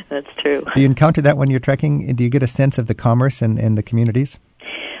 That's true. Do you encounter that when you're trekking? Do you get a sense of the commerce and the communities?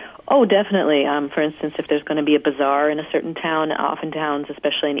 Oh, definitely. For instance, if there's going to be a bazaar in a certain town, often towns,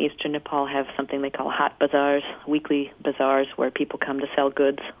 especially in eastern Nepal, have something they call hot bazaars, weekly bazaars where people come to sell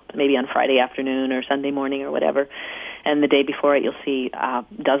goods, maybe on Friday afternoon or Sunday morning or whatever. And the day before it, you'll see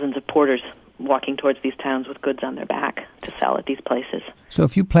dozens of porters walking towards these towns with goods on their back to sell at these places. So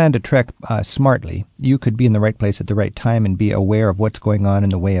if you plan to trek smartly, you could be in the right place at the right time and be aware of what's going on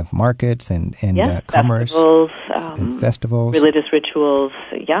in the way of markets and commerce. Festivals. Religious rituals,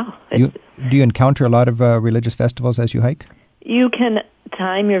 yeah. Do you encounter a lot of religious festivals as you hike? You can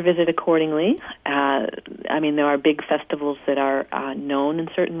time your visit accordingly. There are big festivals that are known in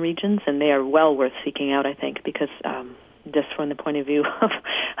certain regions, and they are well worth seeking out, I think, because just from the point of view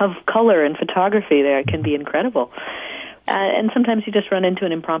of color and photography there, it can be incredible. And sometimes you just run into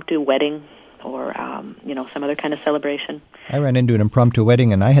an impromptu wedding or, some other kind of celebration. I ran into an impromptu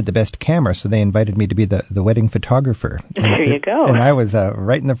wedding, and I had the best camera, so they invited me to be the wedding photographer. There you go. And I was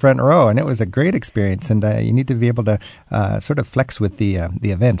right in the front row, and it was a great experience. And you need to be able to sort of flex with the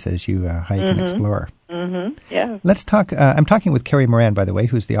events as you hike and explore. Mm-hmm. Yeah. Let's talk. I'm talking with Carrie Moran, by the way,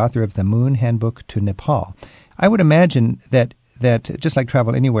 who's the author of the Moon Handbook to Nepal. I would imagine that just like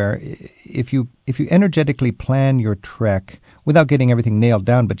travel anywhere, if you energetically plan your trek without getting everything nailed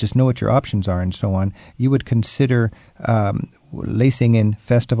down, but just know what your options are and so on, you would consider lacing in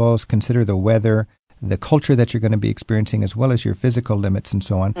festivals, consider the weather, the culture that you're going to be experiencing, as well as your physical limits and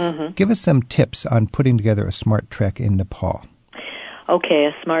so on. Mm-hmm. Give us some tips on putting together a smart trek in Nepal. Okay,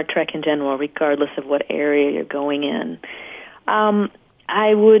 a smart trek in general, regardless of what area you're going in.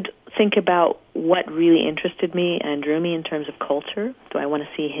 I would think about what really interested me and drew me in terms of culture. Do I want to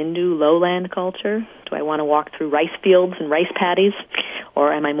see Hindu lowland culture? Do I want to walk through rice fields and rice paddies?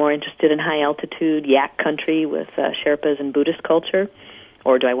 Or am I more interested in high-altitude yak country with Sherpas and Buddhist culture?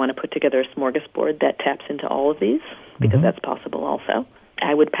 Or do I want to put together a smorgasbord that taps into all of these? Because that's possible also.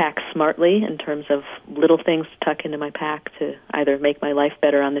 I would pack smartly in terms of little things to tuck into my pack to either make my life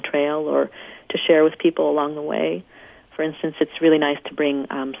better on the trail or to share with people along the way. For instance, it's really nice to bring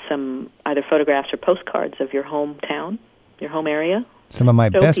some either photographs or postcards of your hometown, your home area. Some of my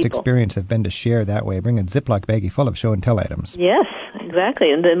best experience have been to share that way. Bring a Ziploc baggie full of show and tell items. Yes,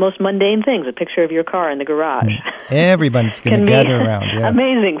 exactly. And the most mundane things, a picture of your car in the garage. Everybody's going to gather around. Yeah.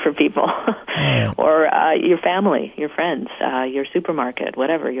 Amazing for people. Yeah. Or your family, your friends, your supermarket,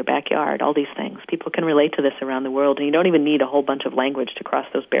 whatever, your backyard, all these things. People can relate to this around the world, and you don't even need a whole bunch of language to cross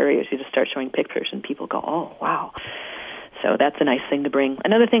those barriers. You just start showing pictures, and people go, oh, wow. So that's a nice thing to bring.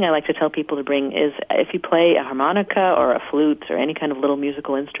 Another thing I like to tell people to bring is if you play a harmonica or a flute or any kind of little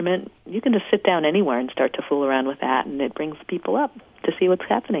musical instrument, you can just sit down anywhere and start to fool around with that, and it brings people up to see what's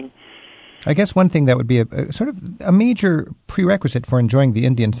happening. I guess one thing that would be a sort of a major prerequisite for enjoying the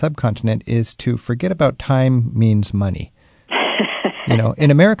Indian subcontinent is to forget about time means money. You know, in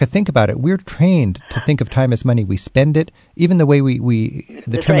America, think about it. We're trained to think of time as money. We spend it, even the way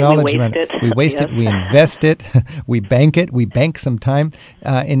the terminology around it. We waste it, we invest it, we bank some time.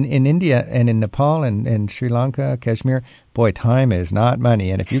 In India and in Nepal and Sri Lanka, Kashmir, boy, time is not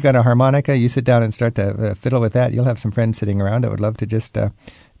money. And if you've got a harmonica, you sit down and start to fiddle with that, you'll have some friends sitting around that would love to just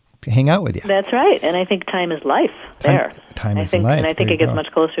hang out with you. That's right, and I think time is life there. Time is life. And I think it gets much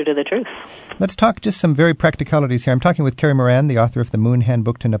closer to the truth. Let's talk just some very practicalities here. I'm talking with Carrie Moran, the author of the Moon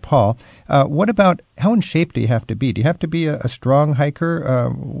Handbook to Nepal. What about, how in shape do you have to be? Do you have to be a strong hiker?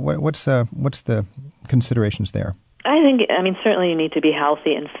 What's the considerations there? I mean, certainly you need to be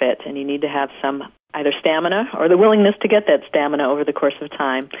healthy and fit, and you need to have some either stamina or the willingness to get that stamina over the course of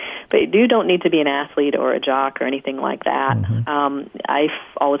time. But you don't need to be an athlete or a jock or anything like that. Mm-hmm. I've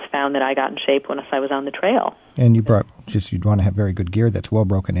always found that I got in shape when I was on the trail. And you'd want to have very good gear that's well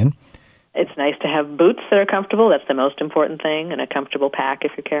broken in. It's nice to have boots that are comfortable. That's the most important thing, and a comfortable pack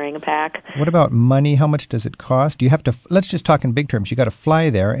if you're carrying a pack. What about money? How much does it cost? Do you have to, let's just talk in big terms. You got to fly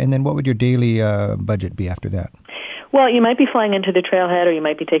there, and then what would your daily budget be after that? Well, you might be flying into the trailhead, or you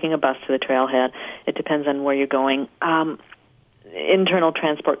might be taking a bus to the trailhead. It depends on where you're going. Internal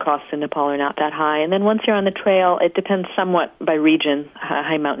transport costs in Nepal are not that high. And then once you're on the trail, it depends somewhat by region.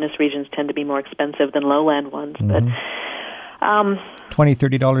 High mountainous regions tend to be more expensive than lowland ones. Mm-hmm. But $20,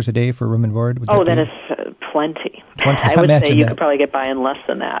 $30 a day for room and board? That is plenty. I would say you could probably get by in less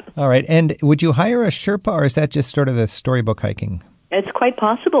than that. All right. And would you hire a Sherpa, or is that just sort of the storybook hiking? It's quite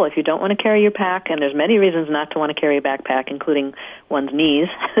possible if you don't want to carry your pack, and there's many reasons not to want to carry a backpack, including one's knees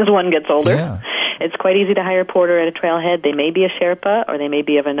as one gets older. Yeah. It's quite easy to hire a porter at a trailhead. They may be a Sherpa, or they may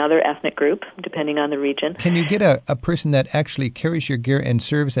be of another ethnic group, depending on the region. Can you get a person that actually carries your gear and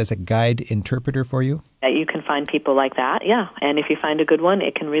serves as a guide interpreter for you? You can find people like that, yeah. And if you find a good one,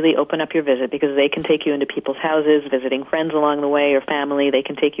 it can really open up your visit, because they can take you into people's houses, visiting friends along the way or family. They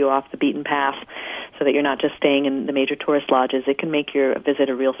can take you off the beaten path so that you're not just staying in the major tourist lodges. It can make your visit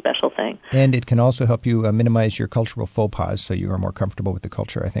a real special thing. And it can also help you minimize your cultural faux pas, so you are more comfortable with the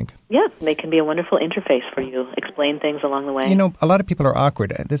culture, I think. Yeah, they can be a wonderful interface for you, explain things along the way. You know, a lot of people are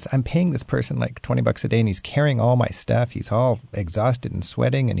awkward. I'm paying this person like $20 a day, and he's carrying all my stuff. He's all exhausted and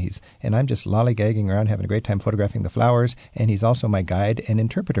sweating, and I'm just lollygagging around having a great time photographing the flowers, and he's also my guide and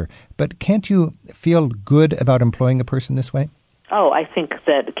interpreter. But can't you feel good about employing a person this way? Oh, I think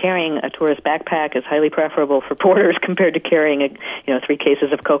that carrying a tourist backpack is highly preferable for porters compared to carrying 3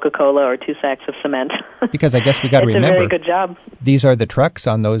 cases of Coca-Cola or 2 sacks of cement. Because I guess we got to remember, it's a very good job. These are the trucks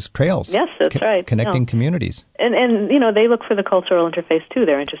on those trails. Yes, that's right. Connecting communities. And they look for the cultural interface too.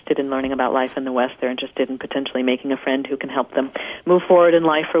 They're interested in learning about life in the West. They're interested in potentially making a friend who can help them move forward in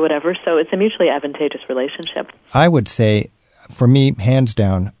life or whatever. So it's a mutually advantageous relationship. I would say, for me, hands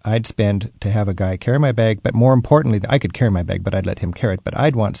down, I'd spend to have a guy carry my bag, but more importantly, I could carry my bag, but I'd let him carry it. But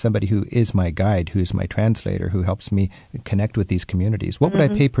I'd want somebody who is my guide, who's my translator, who helps me connect with these communities. What would I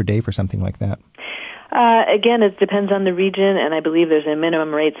pay per day for something like that? Again, it depends on the region, and I believe there's a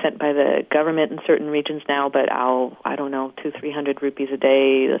minimum rate set by the government in certain regions now, but I don't know, 200-300 rupees a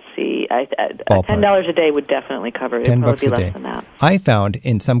day. Let's see, $10 a day would definitely cover it. $10 probably a less day. Than that. I found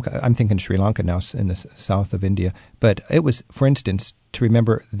I'm thinking Sri Lanka now, in the south of India, but it was, for instance, to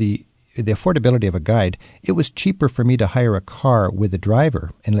remember the affordability of a guide, it was cheaper for me to hire a car with a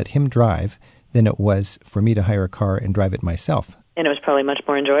driver and let him drive than it was for me to hire a car and drive it myself. And it was probably much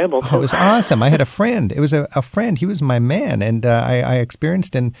more enjoyable, too. Oh, it was awesome. I had a friend. It was a friend. He was my man, and I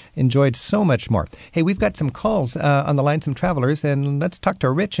experienced and enjoyed so much more. Hey, we've got some calls on the line, some travelers, and let's talk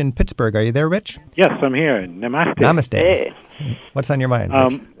to Rich in Pittsburgh. Are you there, Rich? Yes, I'm here. Namaste. Namaste. Hey. What's on your mind,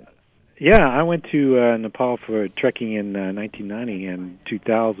 Rich? Yeah, I went to Nepal for trekking in 1990 and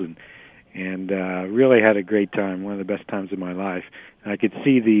 2000, and really had a great time, one of the best times of my life. And I could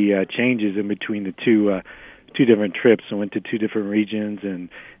see the changes in between the two different trips. I went to 2 different regions and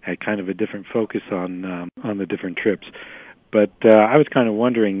had kind of a different focus on the different trips. But I was kind of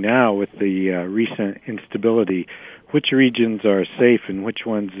wondering now, with the recent instability, which regions are safe and which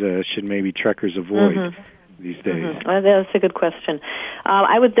ones should maybe trekkers avoid these days? Well, that's a good question.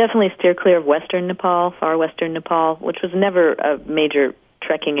 I would definitely steer clear of western Nepal, far western Nepal, which was never a major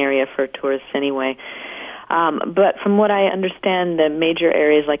trekking area for tourists anyway. But from what I understand, the major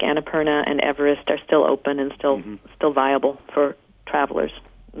areas like Annapurna and Everest are still open and still viable for travelers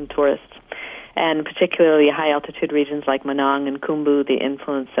and tourists. And particularly high-altitude regions like Manang and Khumbu, the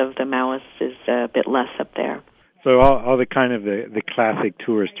influence of the Maoists is a bit less up there. So all the kind of the classic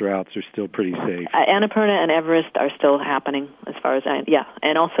tourist routes are still pretty safe. Annapurna and Everest are still happening, as far as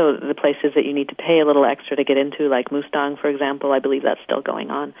and also the places that you need to pay a little extra to get into, like Mustang, for example. I believe that's still going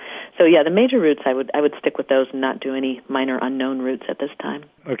on. So the major routes I would stick with those and not do any minor unknown routes at this time.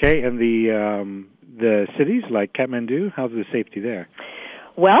 Okay, and the cities like Kathmandu, how's the safety there?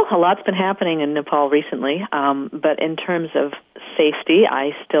 Well, a lot's been happening in Nepal recently, but in terms of safety,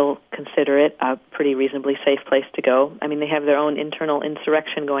 I still consider it a pretty reasonably safe place to go. I mean, they have their own internal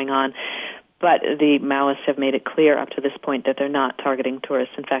insurrection going on, but the Maoists have made it clear up to this point that they're not targeting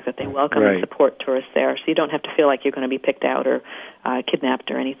tourists. In fact, that they welcome and support tourists there, so you don't have to feel like you're going to be picked out or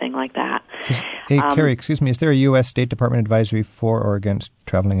kidnapped or anything like that. Hey, Carrie, excuse me, is there a U.S. State Department advisory for or against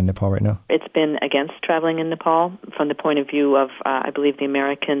traveling in Nepal right now? It's been against traveling in Nepal from the point of view of, I believe the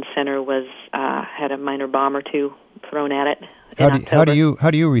American Center had a minor bomb or two thrown at it. How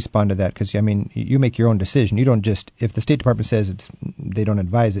do you respond to that? Because, I mean, you make your own decision. You don't just, if the State Department says they don't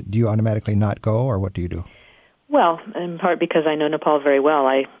advise it, do you automatically not go, or what do you do? Well, in part because I know Nepal very well.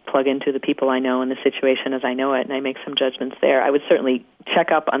 I plug into the people I know and the situation as I know it, and I make some judgments there. I would certainly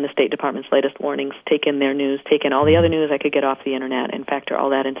check up on the State Department's latest warnings, take in their news, take in all the other news I could get off the Internet, and factor all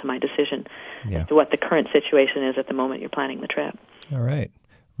that into my decision as to what the current situation is at the moment you're planning the trip. All right.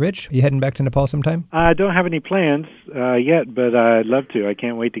 Rich, you heading back to Nepal sometime? I don't have any plans yet, but I'd love to. I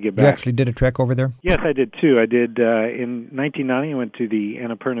can't wait to get back. You actually did a trek over there? Yes, I did too. I did in 1990. I went to the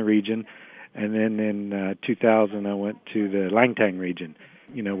Annapurna region, and then in 2000 I went to the Langtang region.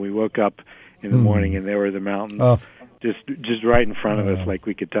 You know, we woke up in the morning and there were the mountains just right in front of us, like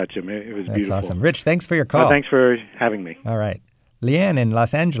we could touch them. It was beautiful. That's awesome. Rich, thanks for your call. Thanks for having me. All right. Leanne in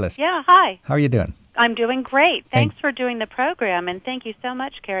Los Angeles. Yeah, hi. How are you doing? I'm doing great. Thanks for doing the program, and thank you so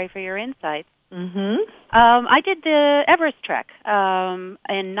much, Carrie, for your insights. Mm-hmm. I did the Everest trek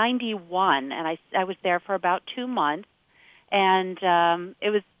in 91, and I was there for about 2 months, and it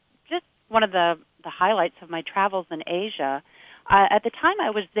was just one of the highlights of my travels in Asia. At the time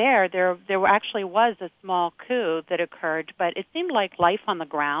I was there actually was a small coup that occurred, but it seemed like life on the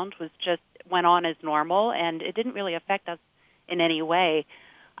ground went on as normal, and it didn't really affect us in any way.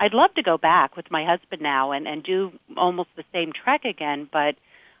 I'd love to go back with my husband now and do almost the same trek again, but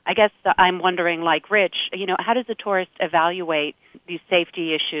I guess I'm wondering, like Rich, how does a tourist evaluate these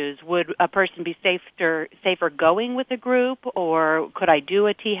safety issues? Would a person be safer going with a group, or could I do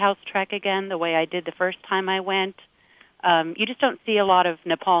a tea house trek again the way I did the first time I went? You just don't see a lot of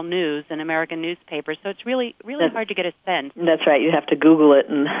Nepal news in American newspapers, so it's really hard to get a sense. That's right. You have to Google it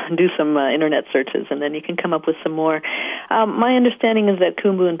and do some internet searches, and then you can come up with some more. My understanding is that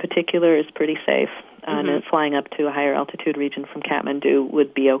Khumbu in particular is pretty safe, and flying up to a higher altitude region from Kathmandu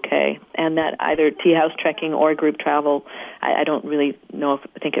would be okay, and that either tea house trekking or group travel, I don't really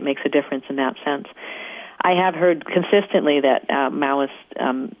think it makes a difference in that sense. I have heard consistently that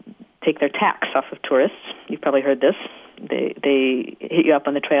Maoists take their tax off of tourists. You've probably heard this. They hit you up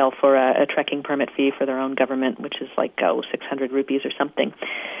on the trail for a trekking permit fee for their own government, which is like 600 rupees or something.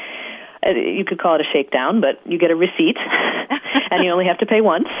 You could call it a shakedown, but you get a receipt, and you only have to pay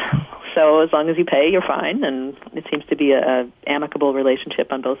once. So as long as you pay, you're fine, and it seems to be a amicable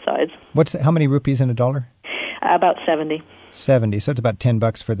relationship on both sides. How many rupees in a dollar? About 70. 70, so it's about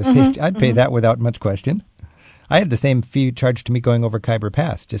 $10 for the safety. I'd pay that without much question. I had the same fee charged to me going over Khyber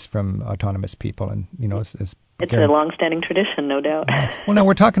Pass, just from autonomous people, and it's a long-standing tradition, no doubt. Well, now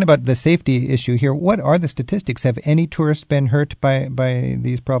we're talking about the safety issue here. What are the statistics? Have any tourists been hurt by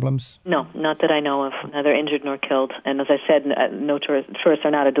these problems? No, not that I know of. Neither injured nor killed. And as I said, no tourists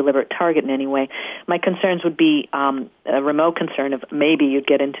are not a deliberate target in any way. My concerns would be a remote concern of maybe you'd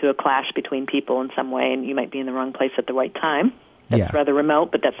get into a clash between people in some way, and you might be in the wrong place at the right time. That's rather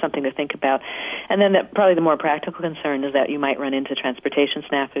remote, but that's something to think about. And then probably the more practical concern is that you might run into transportation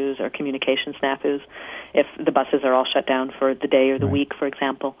snafus or communication snafus if the buses are all shut down for the day or the week, for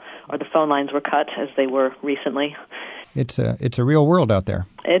example, or the phone lines were cut, as they were recently. It's a real world out there.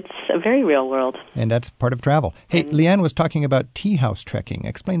 It's a very real world. And that's part of travel. Hey, Leanne was talking about tea house trekking.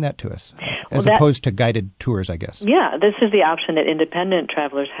 Explain that to us, as opposed to guided tours, I guess. Yeah, this is the option that independent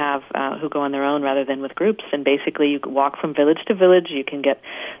travelers have who go on their own rather than with groups. And basically you can walk from village to village. You can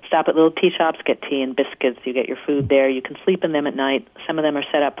stop at little tea shops, get tea and biscuits. You get your food there. You can sleep in them at night. Some of them are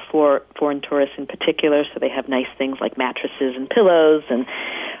set up for foreign tourists in particular, so they have nice things like mattresses and pillows and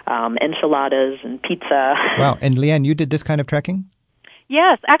enchiladas and pizza. Wow. And Leanne, you did this kind of trekking?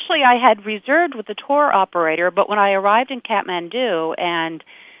 Yes. Actually, I had reserved with the tour operator, but when I arrived in Kathmandu and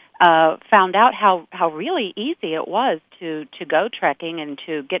found out how really easy it was to go trekking and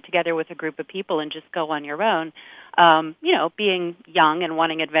to get together with a group of people and just go on your own. Being young and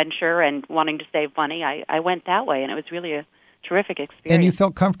wanting adventure and wanting to save money, I went that way, and it was really a terrific experience. And you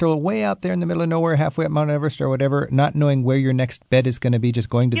felt comfortable way out there in the middle of nowhere, halfway up Mount Everest or whatever, not knowing where your next bed is going to be, just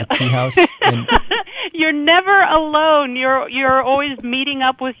going to the tea house? You're never alone. You're always meeting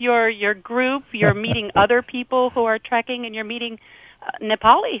up with your group. You're meeting other people who are trekking, and you're meeting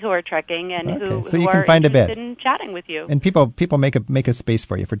Nepali who are trekking and who you are can find interested in chatting with you. And people make a space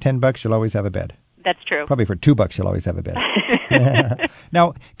for you. For $10, you'll always have a bed. That's true. Probably for $2, you'll always have a bed.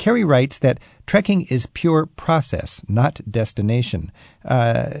 Now, Carrie writes that trekking is pure process, not destination.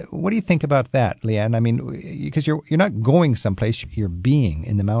 What do you think about that, Leanne? I mean, because you're not going someplace, you're being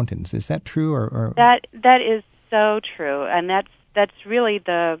in the mountains. Is that true? Or? That is so true, and that's really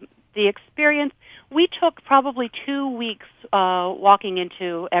the experience. We took probably 2 weeks walking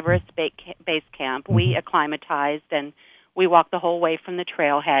into Everest Base Camp. Mm-hmm. We acclimatized, and we walked the whole way from the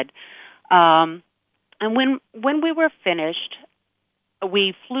trailhead. And when we were finished,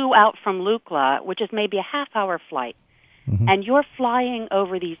 we flew out from Lukla, which is maybe a half-hour flight. Mm-hmm. And you're flying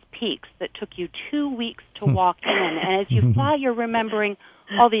over these peaks that took you 2 weeks to walk in. And as you fly, you're remembering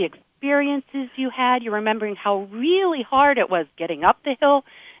all the experiences you had. You're remembering how really hard it was getting up the hill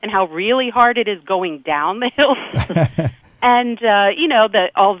and how really hard it is going down the hill. And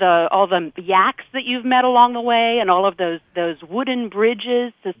all the yaks that you've met along the way, and all of those wooden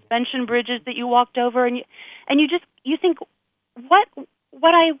bridges, suspension bridges that you walked over, and you think, what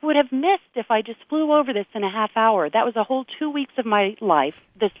I would have missed if I just flew over this in a half hour. That was a whole 2 weeks of my life,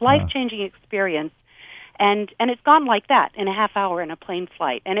 this life-changing experience, and it's gone like that in a half hour in a plane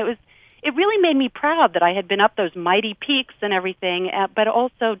flight, and it really made me proud that I had been up those mighty peaks and everything, but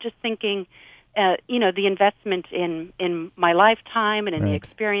also just thinking, the investment in my lifetime and in the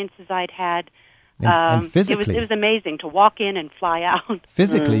experiences I'd had. And physically, it was amazing to walk in and fly out.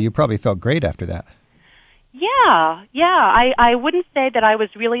 Physically, you probably felt great after that. Yeah. I wouldn't say that I was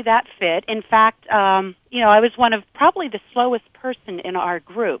really that fit. In fact, I was one of probably the slowest person in our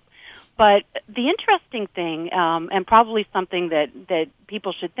group. But the interesting thing, and probably something that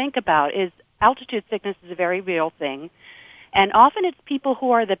people should think about, is altitude sickness is a very real thing. And often it's people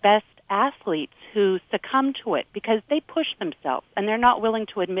who are the best athletes who succumb to it because they push themselves and they're not willing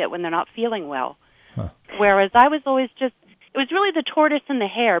to admit when they're not feeling well. Huh. Whereas I was always it was really the tortoise and the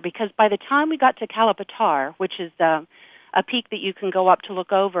hare, because by the time we got to Kalapatar, which is a peak that you can go up to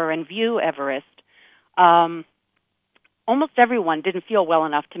look over and view Everest, almost everyone didn't feel well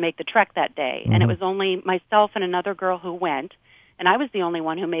enough to make the trek that day. Mm-hmm. And it was only myself and another girl who went. And I was the only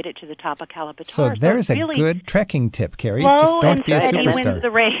one who made it to the top of Kalapatar. So there's a good trekking tip, Carrie. Just don't be a superstar. He wins the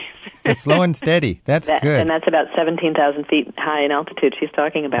race. It's slow and steady. That's good. And that's about 17,000 feet high in altitude she's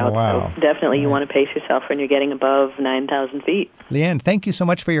talking about. Wow. So definitely you want to pace yourself when you're getting above 9,000 feet. Leanne, thank you so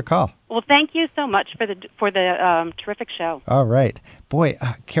much for your call. Well, thank you so much for the terrific show. All right. Boy,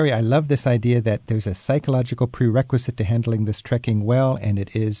 Carrie, I love this idea that there's a psychological prerequisite to handling this trekking well, and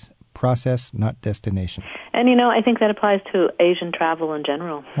it is process, not destination. And, I think that applies to Asian travel in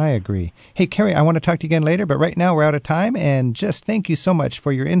general. I agree. Hey, Carrie, I want to talk to you again later, but right now we're out of time, and just thank you so much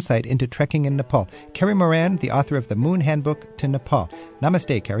for your insight into trekking in Nepal. Carrie Moran, the author of The Moon Handbook to Nepal.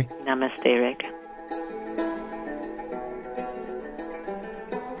 Namaste, Carrie. Namaste, Rick.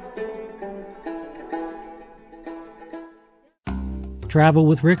 Travel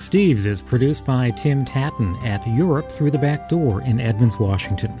with Rick Steves is produced by Tim Tatton at Europe Through the Back Door in Edmonds,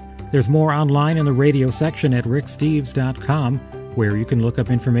 Washington. There's more online in the radio section at ricksteves.com, where you can look up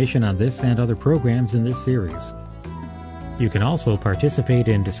information on this and other programs in this series. You can also participate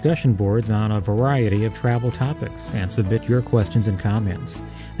in discussion boards on a variety of travel topics and submit your questions and comments.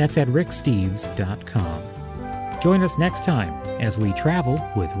 That's at ricksteves.com. Join us next time as we travel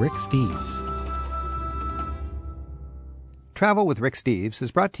with Rick Steves. Travel with Rick Steves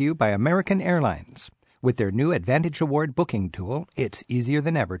is brought to you by American Airlines. With their new Advantage Award booking tool, it's easier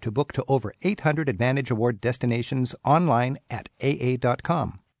than ever to book to over 800 Advantage Award destinations online at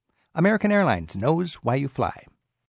aa.com. American Airlines knows why you fly.